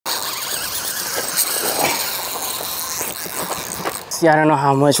See, I don't know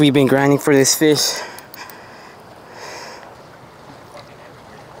how much we've been grinding for this fish.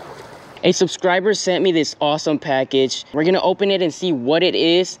 A subscriber sent me this awesome package. We're gonna open it and see what it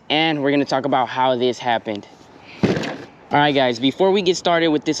is, and we're gonna talk about how this happened. All right, guys, before we get started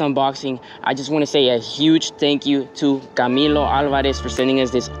with this unboxing, I just wanna say a huge thank you to Camilo Alvarez for sending us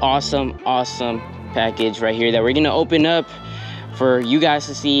this awesome package right here that we're gonna open up for you guys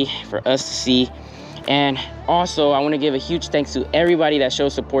to see, for us to see. And also, I wanna give a huge thanks to everybody that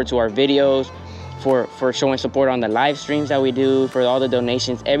shows support to our videos, for showing support on the live streams that we do, for all the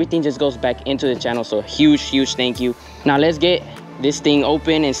donations. Everything just goes back into the channel, so huge thank you. Now let's get this thing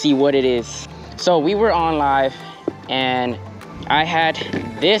open and see what it is. So we were on live and I had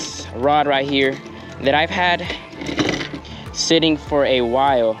this rod right here that I've had sitting for a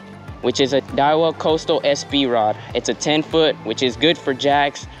while, which is a Daiwa Coastal SB rod. It's a 10-foot, which is good for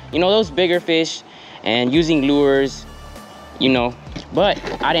jacks, you know, those bigger fish, and using lures, you know. But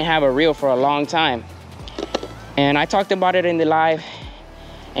I didn't have a reel for a long time, and I talked about it in the live,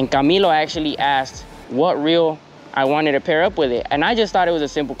 and Camilo actually asked what reel I wanted to pair up with it, and I just thought it was a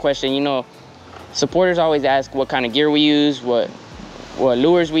simple question. You know, supporters always ask what kind of gear we use, what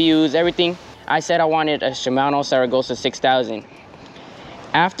lures we use, everything. I said I wanted a Shimano Saragossa 6000.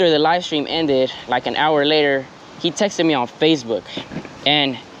 After the live stream ended, like an hour later, he texted me on Facebook,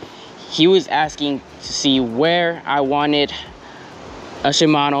 and he was asking to see where I wanted a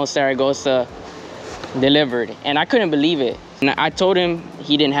Shimano Saragossa delivered, and I couldn't believe it. And I told him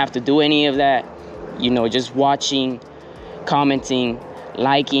he didn't have to do any of that, you know, just watching, commenting,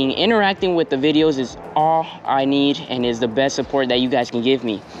 liking, interacting with the videos is all I need and is the best support that you guys can give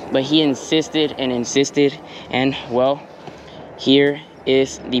me. But he insisted and insisted, and well, here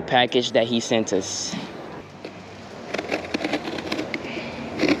is the package that he sent us.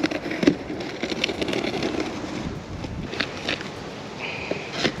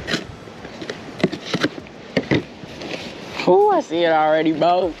 Oh, I see it already,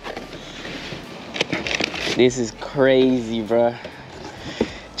 bro. This is crazy, bro.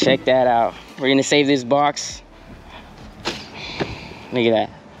 Check that out. We're gonna save this box. Look at that.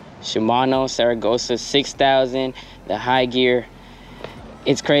 Shimano Saragossa 6000, the high gear.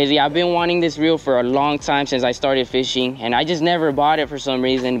 It's crazy. I've been wanting this reel for a long time, since I started fishing, and I just never bought it for some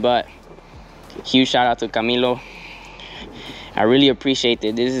reason. But huge shout out to Camilo. I really appreciate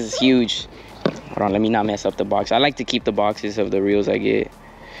it. This is huge. Hold on, let me not mess up the box. I like to keep the boxes of the reels I get.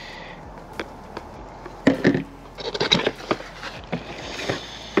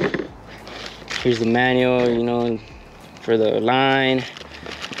 Here's the manual, you know, for the line,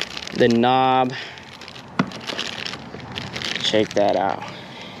 the knob. Check that out.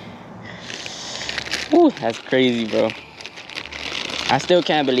 Woo, that's crazy, bro. I still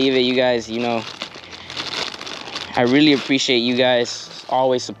can't believe it, you guys. You know, I really appreciate you guys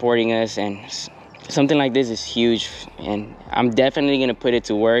always supporting us, and something like this is huge, and I'm definitely gonna put it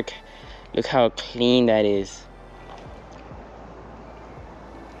to work. Look how clean that is.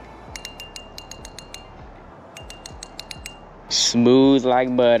 Smooth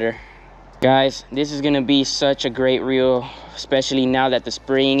like butter. Guys, this is gonna be such a great reel, especially now that the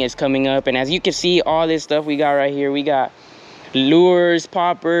spring is coming up. And as you can see, all this stuff we got right here, we got lures,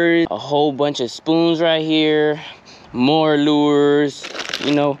 poppers, a whole bunch of spoons right here, more lures,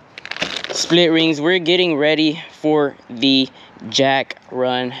 you know, split rings. We're getting ready for the jack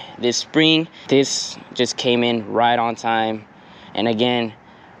run this spring. This just came in right on time, and again,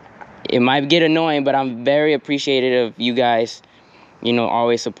 it might get annoying, but I'm very appreciative of you guys, you know,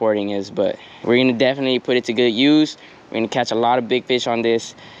 always supporting us. But we're gonna definitely put it to good use. We're gonna catch a lot of big fish on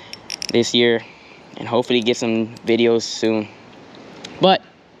this year, and hopefully get some videos soon. But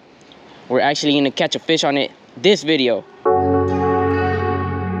we're actually gonna catch a fish on it this video.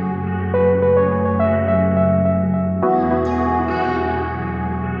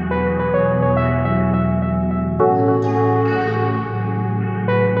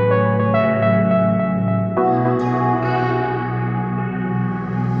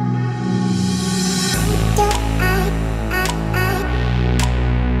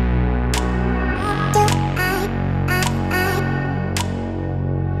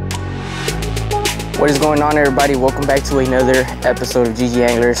 What is going on, everybody? Welcome back to another episode of GG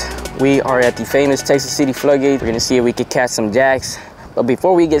Anglers. We are at the famous Texas City Floodgate. We're gonna see if we can catch some jacks. But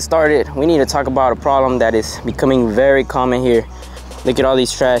before we get started, we need to talk about a problem that is becoming very common here. Look at all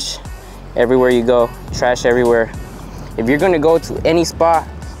these trash everywhere you go, trash everywhere. If you're gonna go to any spot,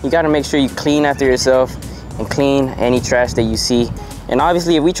 you gotta make sure you clean after yourself and clean any trash that you see. And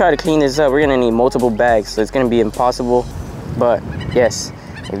obviously, if we try to clean this up, we're gonna need multiple bags, so it's gonna be impossible. But yes,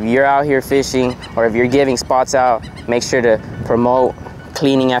 If you're out here fishing or if you're giving spots out, make sure to promote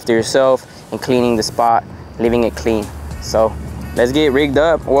cleaning after yourself and cleaning the spot, leaving it clean. So let's get rigged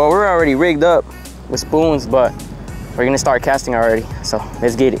up. Well, we're already rigged up with spoons, but we're gonna start casting already. So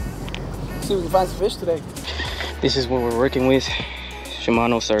let's get it. See if we can find some fish today. This is what we're working with.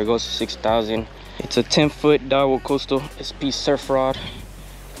 Shimano Saragossa 6000. It's a 10-foot Dogwood Coastal SP surf rod.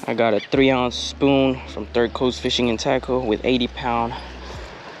 I got a 3-ounce spoon from Third Coast Fishing and Tackle with 80-pound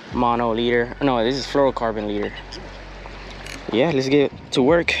mono leader. No, this is fluorocarbon leader. Yeah, let's get to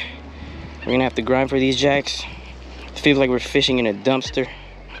work. We're gonna have to grind for these jacks. It feels like we're fishing in a dumpster.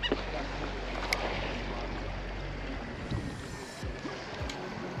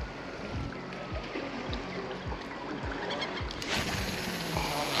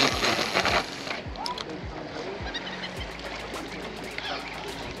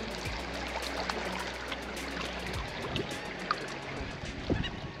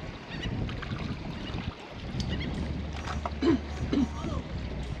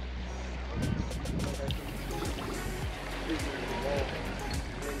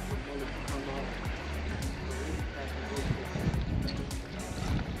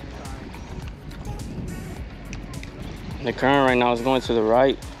 The current right now is going to the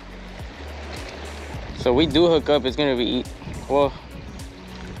right. So we do hook up, it's gonna be, well,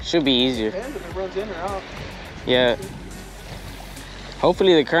 should be easier. Depends if it runs in or out. Yeah.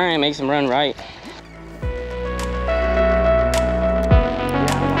 Hopefully the current makes them run right.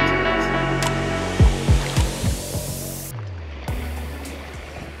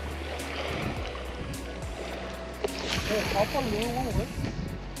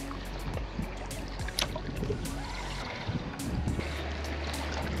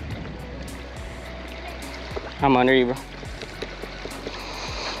 I'm under you, bro.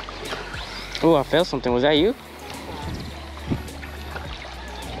 Oh, I felt something. Was that you?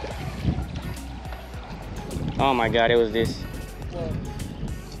 Oh my God, it was this.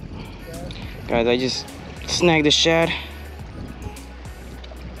 Guys, I just snagged the shad.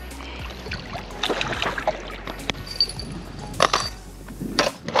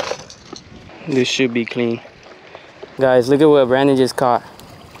 This should be clean. Guys, look at what Brandon just caught.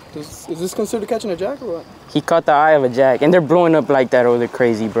 Is this considered catching a jack or what? He caught the eye of a jack, and they're blowing up like that. Oh, they're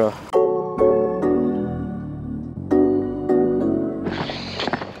crazy, bro.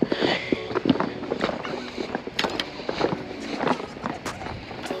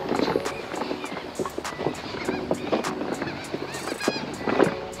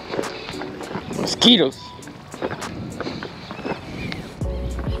 Mosquitoes.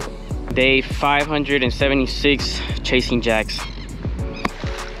 Day 576 chasing jacks.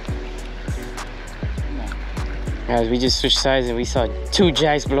 Guys, we just switched sides and we saw 2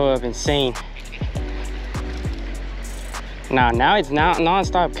 jacks blow up insane. Now it's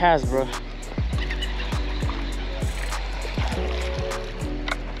non-stop cast, bro.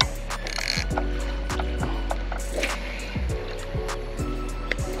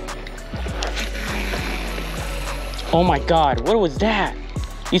 Oh my God, what was that?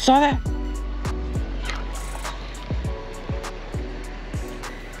 You saw that?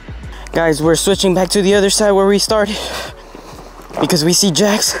 Guys, we're switching back to the other side where we started because we see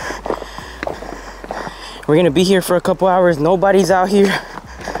jacks. We're gonna be here for a couple hours. Nobody's out here,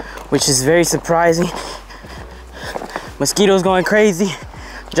 which is very surprising. Mosquitoes going crazy,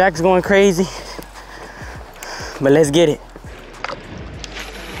 jacks going crazy, but let's get it.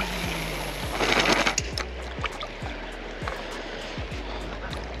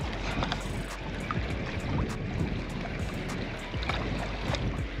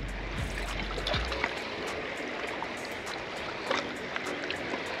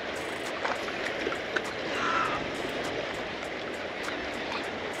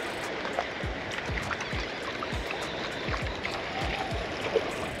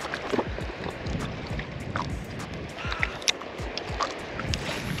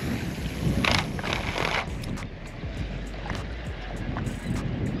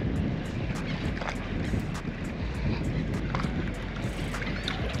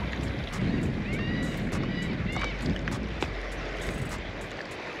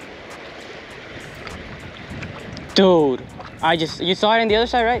 Dude, you saw it on the other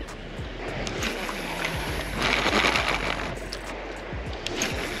side, right?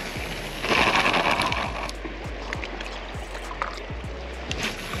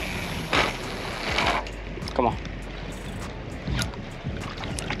 Come on.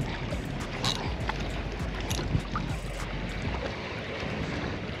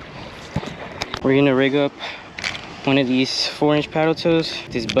 We're gonna rig up one of these 4-inch paddle toes,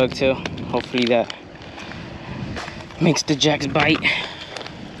 this bug tail. Hopefully that makes the jacks bite.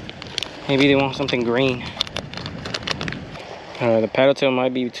 Maybe they want something green. The paddle tail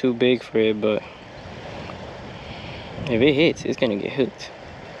might be too big for it, but if it hits, it's gonna get hooked.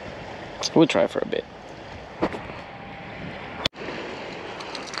 We'll try for a bit.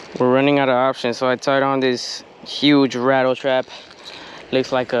 We're running out of options, so I tied on this huge rattle trap.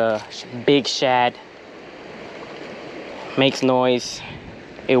 Looks like a big shad. Makes noise.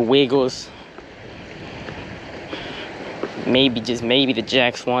 It wiggles. Maybe, just maybe, the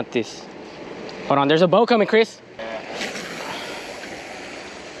jacks want this. Hold on, there's a boat coming, Chris.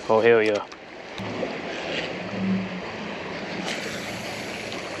 Oh, hell yeah.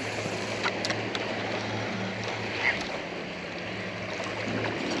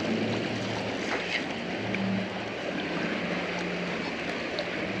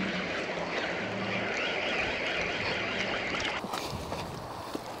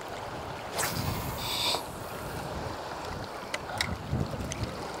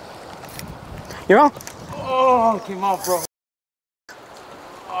 You're on. Oh, came off, bro.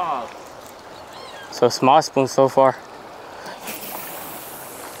 Oh. So small spoon so far.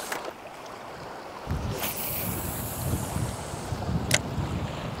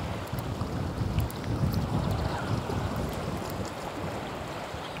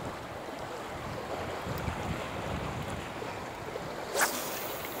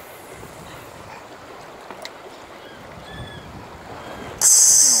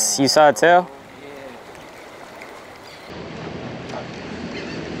 You saw a tail?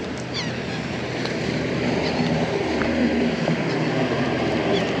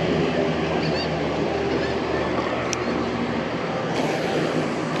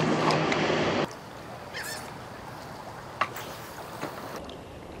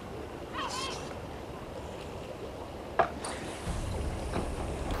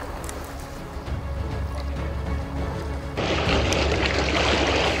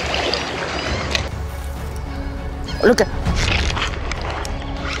 Look at.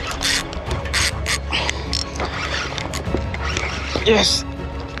 Yes.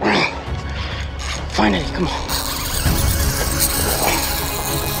 Finally, come on.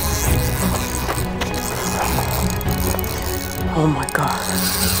 Oh my God.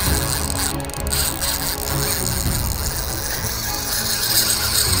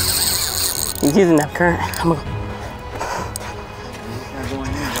 He's using that current. I'm gonna go. Not going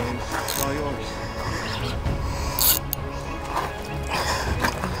in, bro. It's all yours.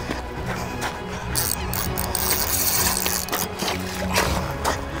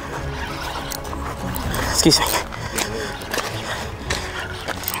 Excuse me.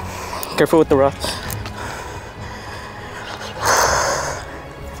 Careful with the rough.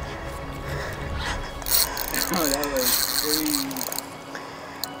 Oh, that was crazy.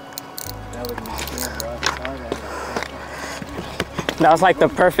 That was insane, bro. That was like the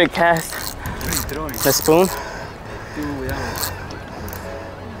perfect cast. The spoon.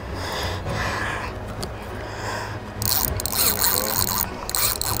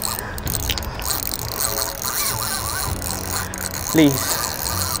 Please.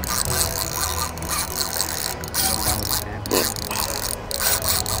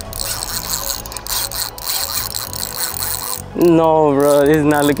 No, bro, this is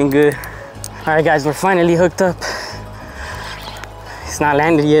not looking good. All right, guys, we're finally hooked up. It's not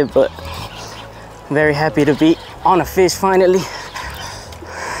landed yet, but very happy to be on a fish finally.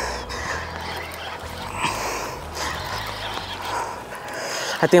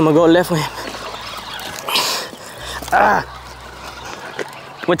 I think I'm gonna go left with him. Ah!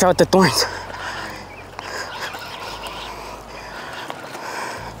 Watch out the thorns.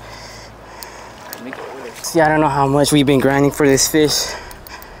 See, I don't know how much we've been grinding for this fish.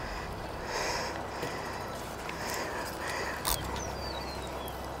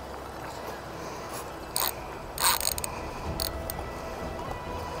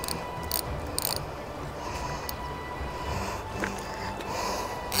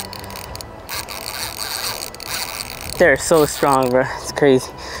 They're so strong, bro. It's crazy.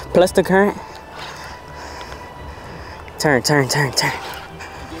 Plus the current. Turn, turn, turn, turn.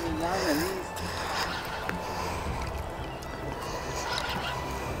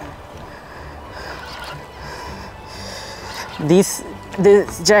 This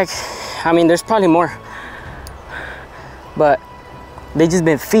jack, I mean, there's probably more, but they just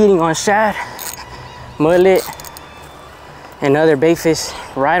been feeding on shad, mullet, and other bait fish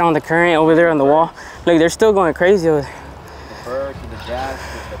right on the current over there on the wall. Look, they're still going crazy over there. The birds and the jacks,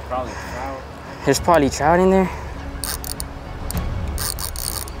 they're probably trout. There's probably trout in there.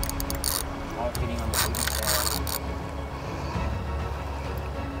 All feeding on the baby shad.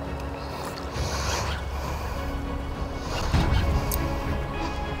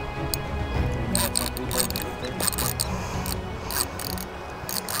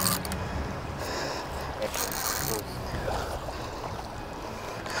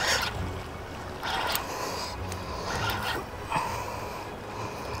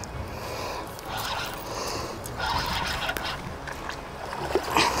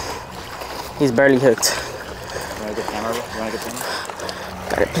 He's barely hooked. You want a good camera, bro? You want a good camera?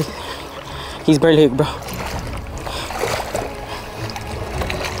 Got it, please. He's barely hooked, bro.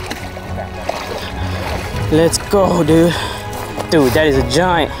 Let's go, dude. Dude, that is a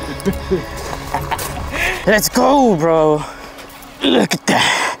giant. Let's go, bro. Look at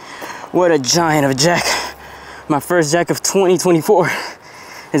that. What a giant of a jack. My first jack of 2024.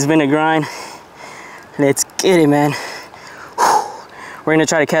 It's been a grind. Let's get it, man. We're gonna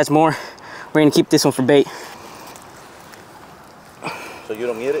try to catch more. We're gonna keep this one for bait. So you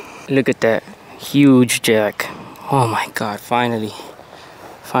don't get it? Look at that huge jack. Oh my God, finally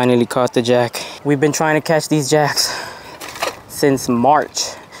caught the jack. We've been trying to catch these jacks since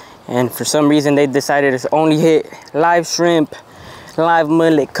March, and for some reason they decided to only hit live shrimp, live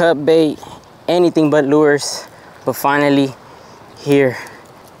mullet, cut bait, anything but lures. But finally here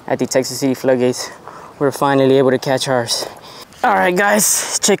at the Texas City Floodgates, we're finally able to catch ours. All right,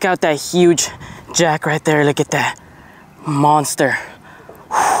 guys, check out that huge jack right there. Look at that monster.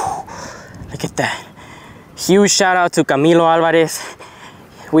 Whew. Look at that. Huge shout out to Camilo Alvarez.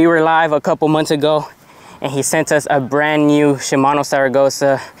 We were live a couple months ago and he sent us a brand new Shimano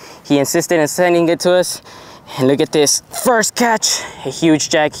Saragossa. He insisted in sending it to us. And look at this first catch, a huge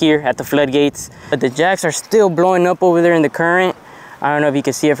jack here at the Floodgates. But the jacks are still blowing up over there in the current. I don't know if you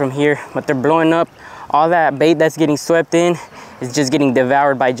can see it from here, but they're blowing up. All that bait that's getting swept in is just getting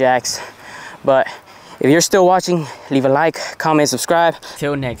devoured by jacks. But if you're still watching, leave a like, comment, subscribe.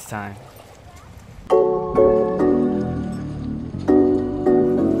 Till next time.